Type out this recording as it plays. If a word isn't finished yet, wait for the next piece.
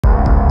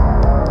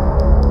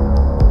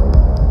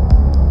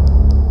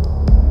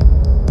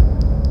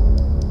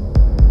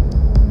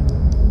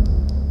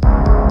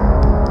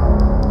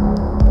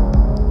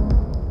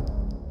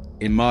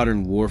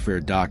modern warfare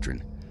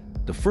doctrine,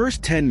 the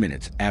first 10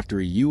 minutes after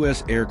a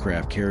U.S.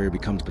 aircraft carrier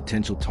becomes a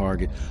potential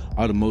target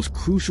are the most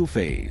crucial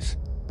phase.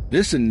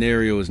 This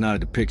scenario is not a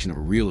depiction of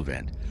a real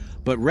event,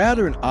 but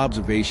rather an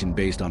observation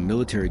based on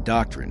military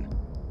doctrine,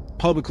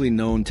 publicly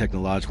known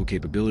technological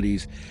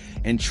capabilities,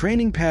 and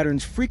training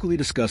patterns frequently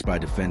discussed by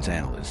defense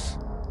analysts.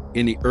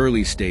 In the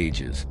early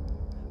stages,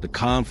 the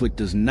conflict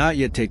does not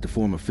yet take the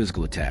form of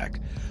physical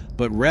attack,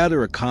 but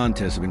rather a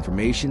contest of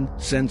information,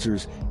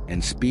 sensors,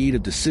 and speed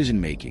of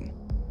decision-making.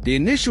 The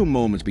initial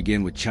moments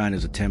begin with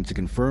China's attempt to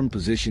confirm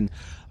position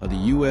of the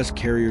U.S.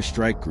 Carrier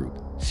Strike Group,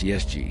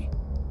 CSG,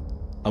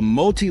 a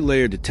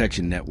multi-layered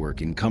detection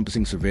network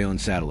encompassing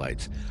surveillance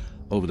satellites,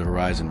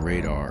 over-the-horizon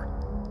radar,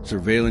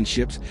 surveillance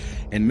ships,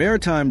 and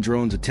maritime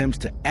drones attempts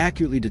to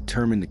accurately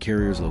determine the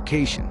carrier's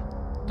location.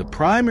 The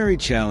primary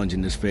challenge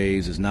in this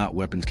phase is not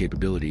weapons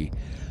capability,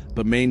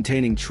 but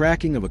maintaining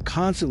tracking of a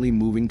constantly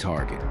moving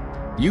target.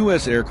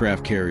 U.S.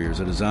 aircraft carriers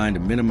are designed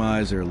to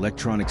minimize their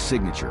electronic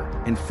signature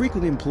and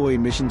frequently employ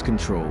Missions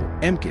Control,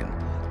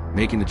 MCON,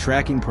 making the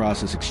tracking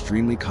process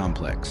extremely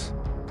complex.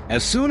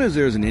 As soon as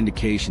there is an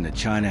indication that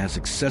China has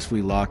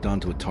successfully locked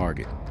onto a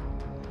target,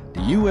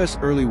 the U.S.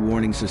 early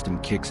warning system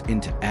kicks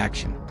into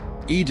action.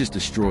 Aegis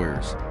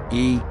destroyers,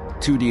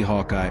 E-2D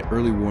Hawkeye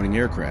early warning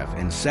aircraft,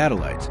 and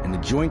satellites in the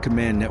Joint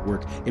Command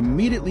Network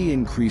immediately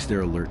increase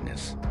their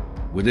alertness.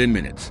 Within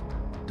minutes,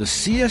 the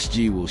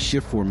CSG will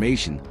shift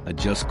formation,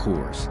 adjust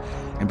course,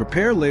 and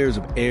prepare layers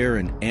of air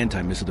and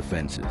anti-missile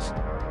defenses.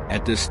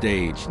 At this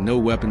stage, no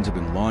weapons have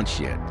been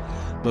launched yet,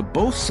 but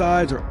both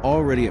sides are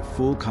already at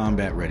full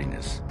combat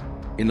readiness.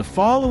 In the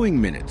following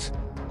minutes,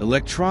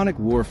 electronic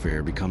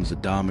warfare becomes the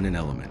dominant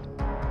element.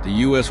 The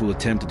U.S. will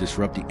attempt to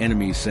disrupt the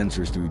enemy's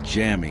sensors through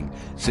jamming,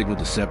 signal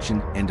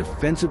deception, and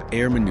defensive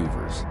air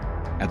maneuvers.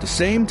 At the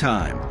same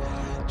time,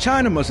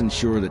 China must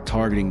ensure that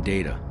targeting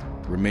data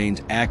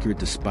remains accurate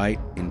despite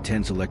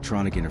intense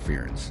electronic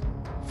interference.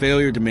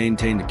 Failure to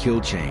maintain the kill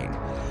chain,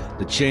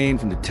 the chain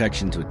from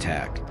detection to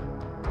attack,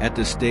 at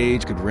this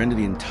stage could render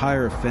the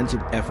entire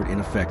offensive effort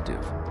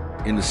ineffective.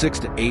 In the 6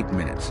 to 8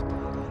 minutes,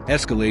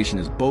 escalation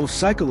is both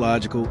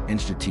psychological and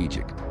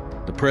strategic.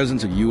 The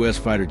presence of U.S.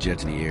 fighter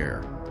jets in the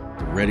air,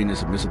 the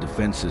readiness of missile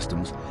defense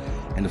systems,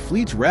 and the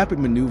fleet's rapid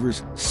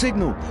maneuvers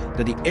signal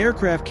that the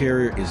aircraft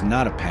carrier is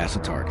not a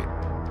passive target.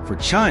 For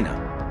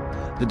China,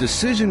 the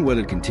decision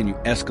whether to continue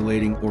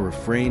escalating or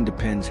refrain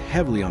depends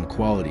heavily on the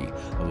quality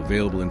of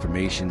available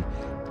information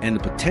and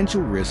the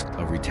potential risk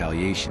of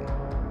retaliation.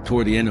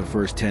 Toward the end of the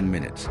first 10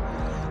 minutes,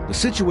 the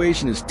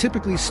situation is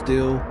typically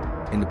still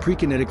in the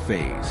pre-kinetic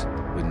phase,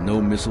 with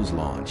no missiles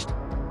launched.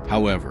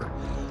 However,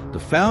 the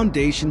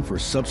foundation for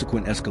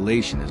subsequent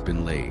escalation has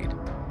been laid.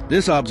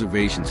 This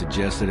observation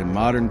suggests that in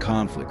modern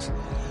conflicts,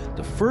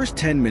 the first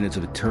 10 minutes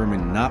are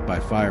determined not by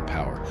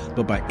firepower,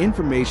 but by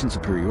information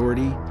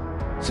superiority,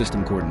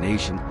 system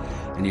coordination,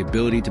 and the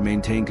ability to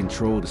maintain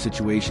control of the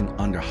situation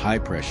under high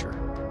pressure.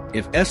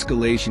 If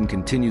escalation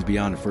continues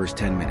beyond the first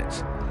 10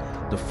 minutes,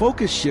 the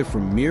focus shifts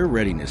from mere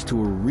readiness to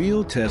a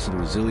real test of the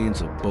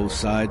resilience of both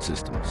side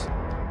systems.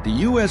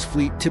 The U.S.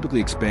 fleet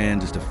typically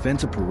expands its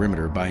defensive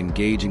perimeter by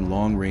engaging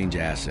long-range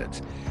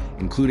assets,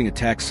 including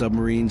attack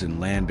submarines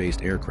and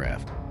land-based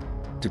aircraft,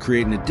 to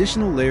create an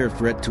additional layer of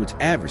threat to its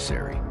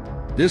adversary.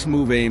 This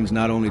move aims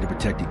not only to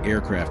protect the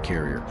aircraft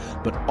carrier,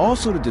 but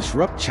also to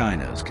disrupt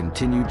China's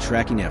continued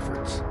tracking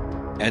efforts.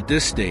 At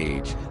this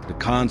stage, the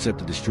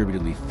concept of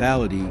distributed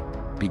lethality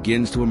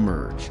begins to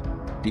emerge.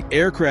 The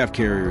aircraft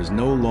carrier is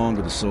no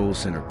longer the sole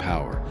center of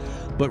power,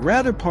 but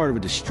rather part of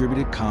a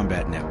distributed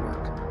combat network.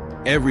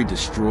 Every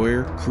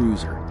destroyer,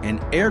 cruiser,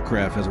 and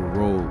aircraft has a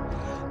role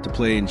to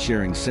play in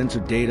sharing sensor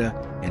data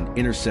and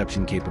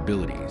interception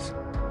capabilities.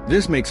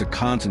 This makes a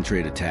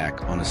concentrated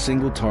attack on a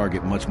single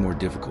target much more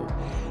difficult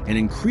and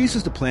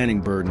increases the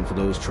planning burden for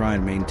those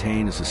trying to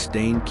maintain a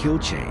sustained kill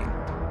chain.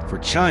 For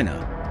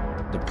China,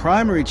 the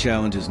primary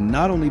challenge is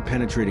not only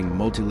penetrating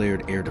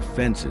multi-layered air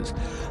defenses,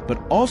 but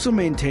also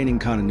maintaining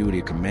continuity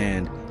of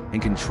command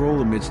and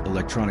control amidst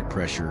electronic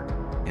pressure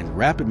and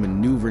rapid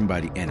maneuvering by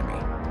the enemy.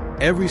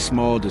 Every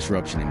small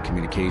disruption in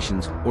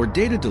communications or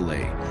data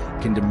delay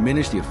can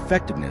diminish the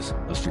effectiveness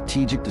of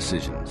strategic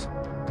decisions.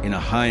 In a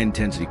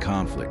high-intensity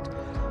conflict,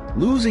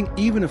 losing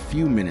even a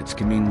few minutes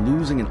can mean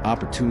losing an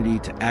opportunity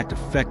to act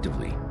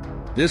effectively.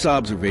 This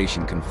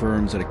observation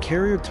confirms that a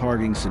carrier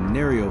targeting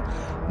scenario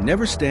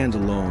never stands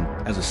alone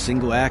as a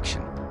single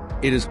action.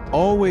 It is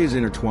always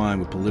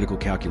intertwined with political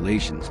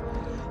calculations,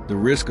 the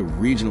risk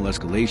of regional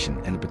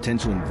escalation, and the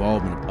potential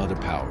involvement of other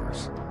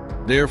powers.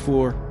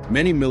 Therefore,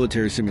 many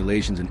military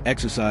simulations and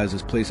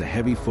exercises place a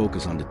heavy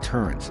focus on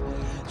deterrence,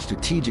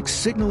 strategic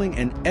signaling,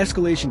 and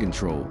escalation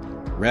control,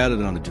 rather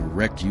than on the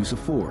direct use of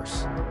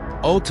force.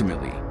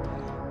 Ultimately,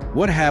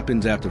 what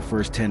happens after the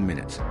first 10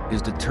 minutes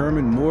is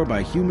determined more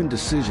by human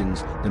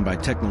decisions than by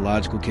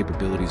technological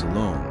capabilities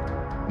alone.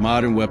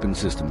 Modern weapon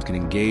systems can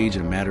engage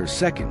in a matter of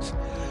seconds,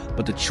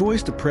 but the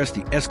choice to press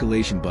the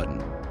escalation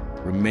button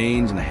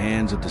remains in the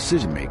hands of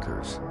decision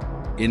makers.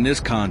 In this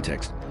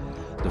context,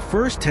 The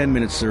first 10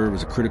 minutes serve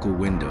as a critical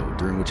window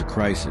during which a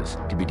crisis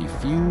can be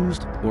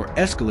defused or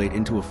escalate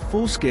into a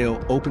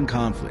full-scale open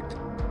conflict.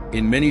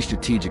 In many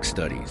strategic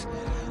studies,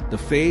 the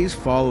phase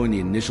following the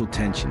initial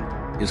tension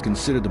is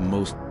considered the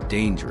most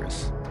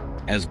dangerous.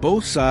 As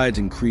both sides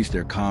increase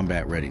their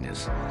combat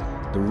readiness,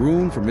 the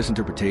room for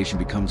misinterpretation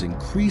becomes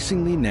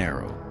increasingly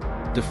narrow.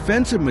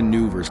 Defensive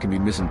maneuvers can be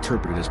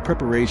misinterpreted as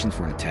preparations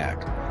for an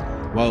attack,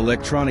 while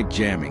electronic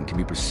jamming can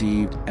be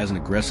perceived as an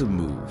aggressive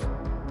move.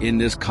 In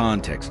this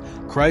context,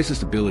 crisis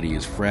stability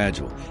is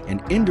fragile,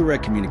 and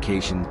indirect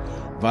communication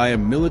via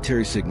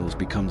military signals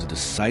becomes a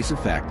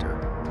decisive factor.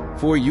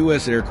 For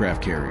U.S.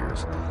 aircraft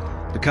carriers,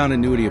 the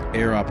continuity of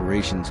air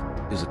operations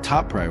is a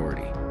top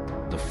priority.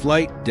 The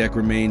flight deck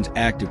remains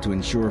active to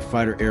ensure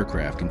fighter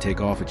aircraft can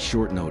take off at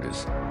short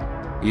notice,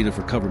 either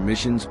for cover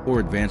missions or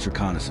advanced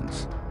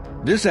reconnaissance.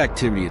 This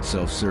activity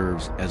itself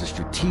serves as a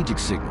strategic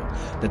signal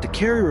that the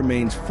carrier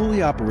remains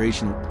fully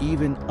operational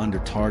even under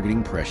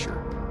targeting pressure.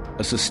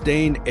 A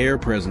sustained air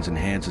presence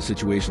enhances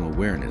situational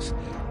awareness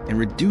and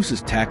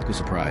reduces tactical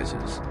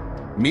surprises.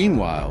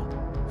 Meanwhile,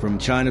 from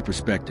China's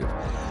perspective,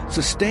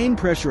 sustained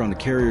pressure on the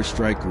carrier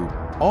strike group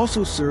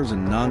also serves a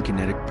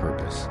non-kinetic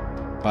purpose.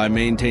 By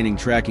maintaining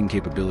tracking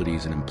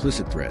capabilities and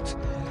implicit threats,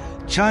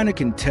 China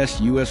can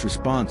test U.S.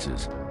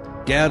 responses,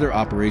 gather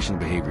operational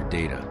behavior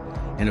data,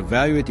 and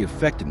evaluate the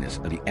effectiveness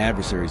of the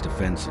adversary's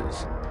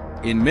defenses.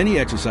 In many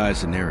exercise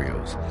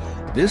scenarios,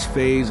 this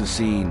phase is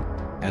seen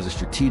as a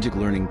strategic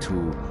learning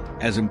tool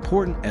as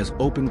important as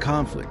open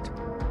conflict.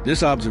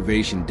 This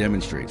observation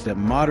demonstrates that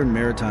modern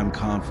maritime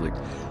conflict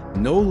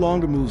no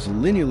longer moves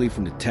linearly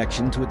from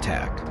detection to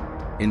attack.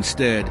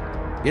 Instead,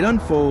 it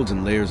unfolds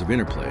in layers of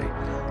interplay,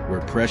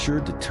 where pressure,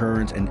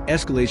 deterrence, and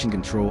escalation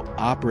control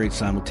operate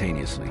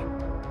simultaneously,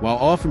 while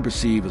often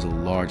perceived as a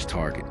large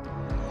target.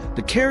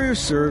 The carrier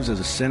serves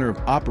as a center of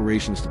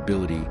operational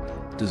stability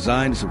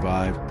designed to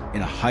survive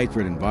in a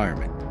high-threat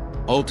environment.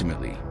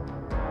 Ultimately,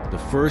 the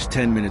first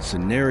 10-minute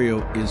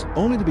scenario is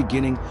only the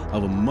beginning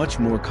of a much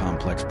more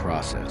complex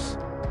process.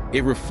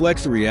 It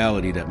reflects the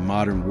reality that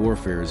modern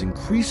warfare is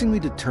increasingly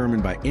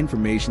determined by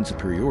information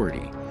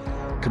superiority,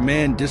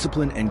 command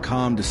discipline, and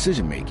calm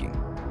decision-making.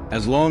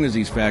 As long as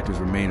these factors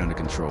remain under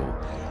control,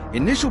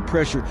 initial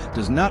pressure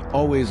does not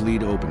always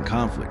lead to open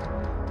conflict,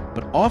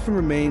 but often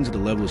remains at the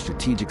level of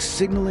strategic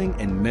signaling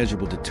and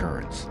measurable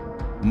deterrence.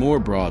 More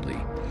broadly,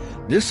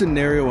 this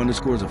scenario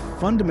underscores a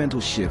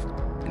fundamental shift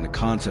in the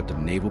concept of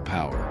naval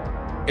power.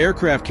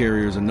 Aircraft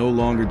carriers are no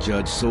longer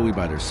judged solely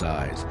by their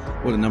size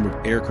or the number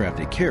of aircraft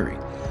they carry,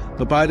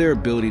 but by their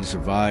ability to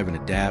survive and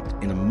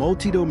adapt in a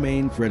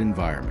multi-domain threat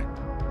environment.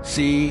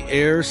 Sea,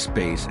 air,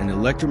 space, and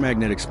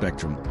electromagnetic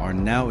spectrum are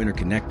now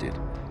interconnected,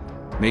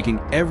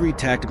 making every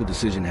tactical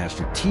decision have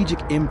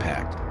strategic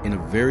impact in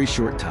a very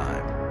short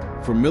time.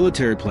 For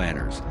military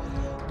planners,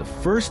 the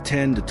first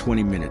 10 to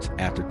 20 minutes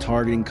after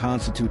targeting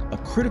constitute a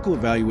critical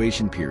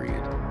evaluation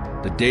period.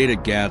 The data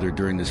gathered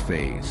during this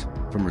phase,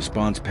 from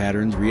response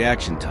patterns,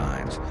 reaction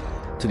times,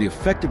 to the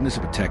effectiveness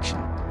of protection,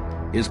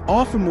 is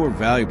often more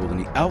valuable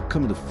than the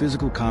outcome of the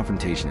physical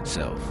confrontation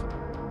itself.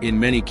 In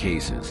many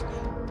cases,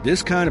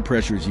 this kind of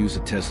pressure is used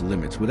to test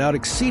limits without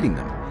exceeding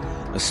them,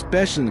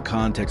 especially in the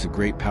context of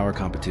great power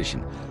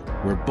competition,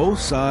 where both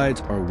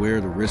sides are aware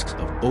of the risks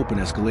of open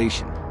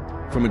escalation.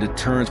 From a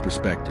deterrence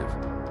perspective,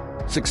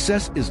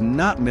 success is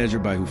not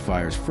measured by who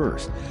fires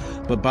first,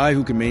 but by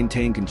who can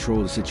maintain control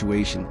of the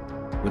situation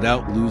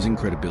without losing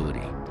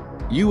credibility.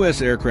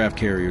 U.S. aircraft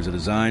carriers are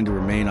designed to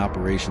remain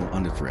operational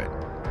under threat,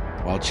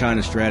 while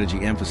China's strategy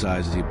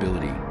emphasizes the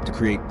ability to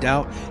create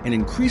doubt and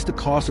increase the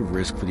cost of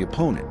risk for the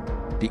opponent.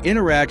 The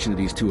interaction of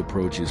these two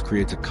approaches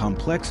creates a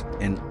complex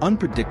and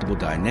unpredictable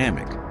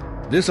dynamic.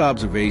 This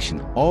observation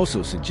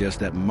also suggests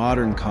that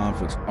modern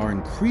conflicts are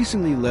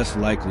increasingly less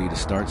likely to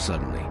start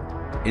suddenly.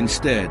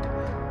 Instead,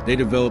 they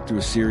develop through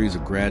a series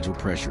of gradual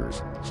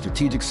pressures,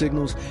 strategic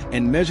signals,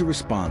 and measured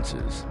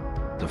responses.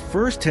 The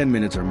first 10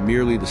 minutes are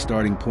merely the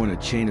starting point of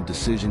a chain of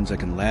decisions that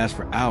can last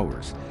for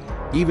hours,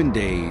 even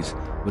days,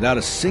 without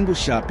a single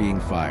shot being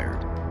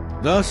fired.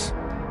 Thus,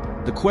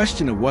 the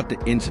question of what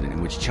the incident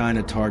in which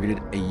China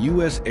targeted a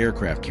U.S.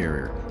 aircraft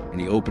carrier in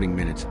the opening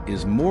minutes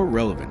is more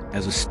relevant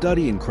as a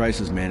study in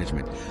crisis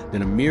management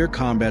than a mere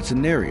combat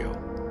scenario.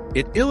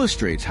 It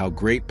illustrates how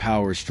great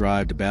powers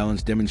strive to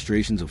balance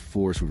demonstrations of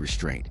force with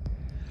restraint,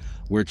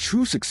 where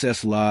true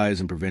success lies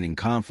in preventing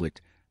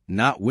conflict,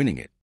 not winning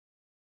it.